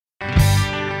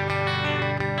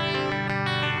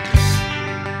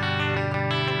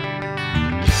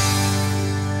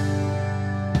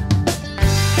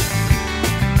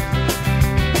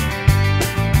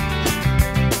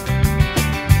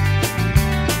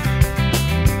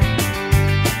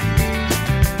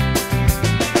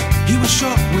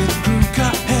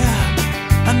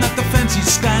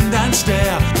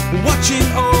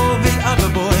watching all the other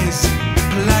boys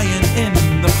playing in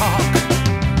the park.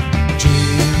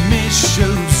 Jimmy's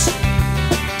shoes,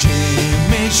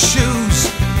 Jimmy's shoes.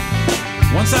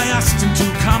 Once I asked him to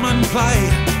come and play.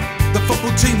 The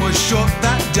football team was short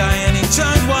that day, and he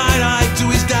turned wide-eyed to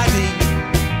his daddy.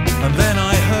 And then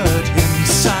I heard him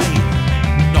say,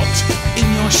 "Not in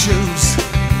your shoes,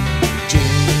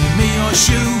 Jimmy, your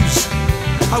shoes."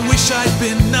 I wish I'd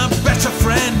been a better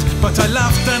friend, but I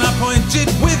laughed and I pointed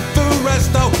with the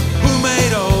rest. Oh, who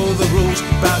made all the rules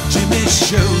about Jimmy's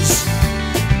shoes?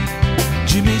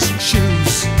 Jimmy's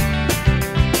shoes.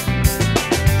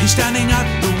 He's standing at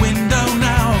the window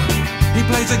now. He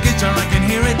plays a guitar, I can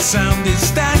hear it sound. He's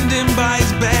standing by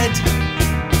his bed,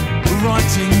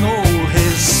 writing all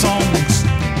his songs.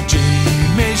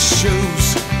 Jimmy's shoes,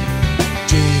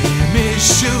 Jimmy's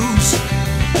shoes.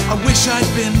 I wish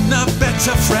I'd been a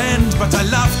better friend, but I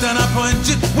laughed and I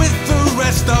pointed with the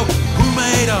rest. Oh, who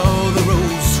made all the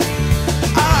rules?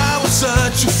 I was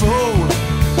such a fool.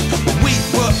 We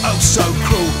were oh so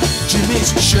cruel.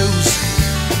 Jimmy's shoes,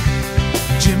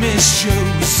 Jimmy's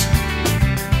shoes.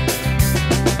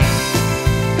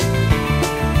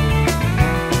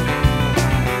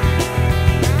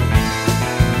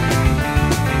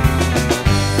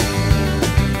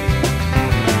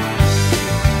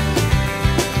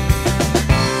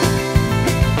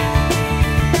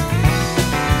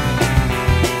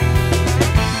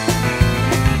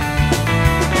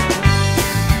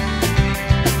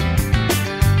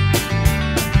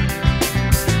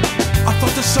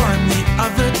 I saw him the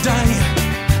other day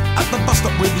at the bus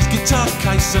stop with his guitar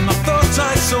case, and I thought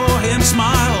I saw him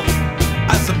smile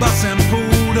as the bus then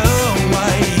pulled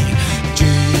away.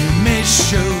 Jimmy's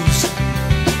shoes,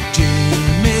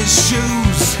 Jimmy's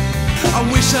shoes. I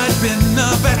wish I'd been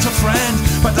a better friend,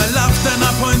 but I laughed and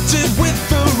I pointed with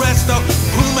the rest. Oh,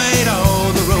 who made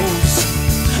all the rules?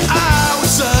 I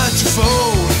was such a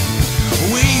fool.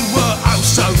 We were oh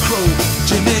so cruel.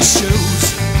 Jimmy's shoes,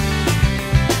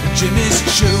 Jimmy's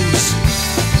shoes,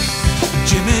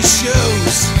 Jimmy's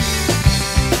shoes,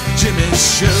 Jimmy's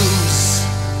shoes.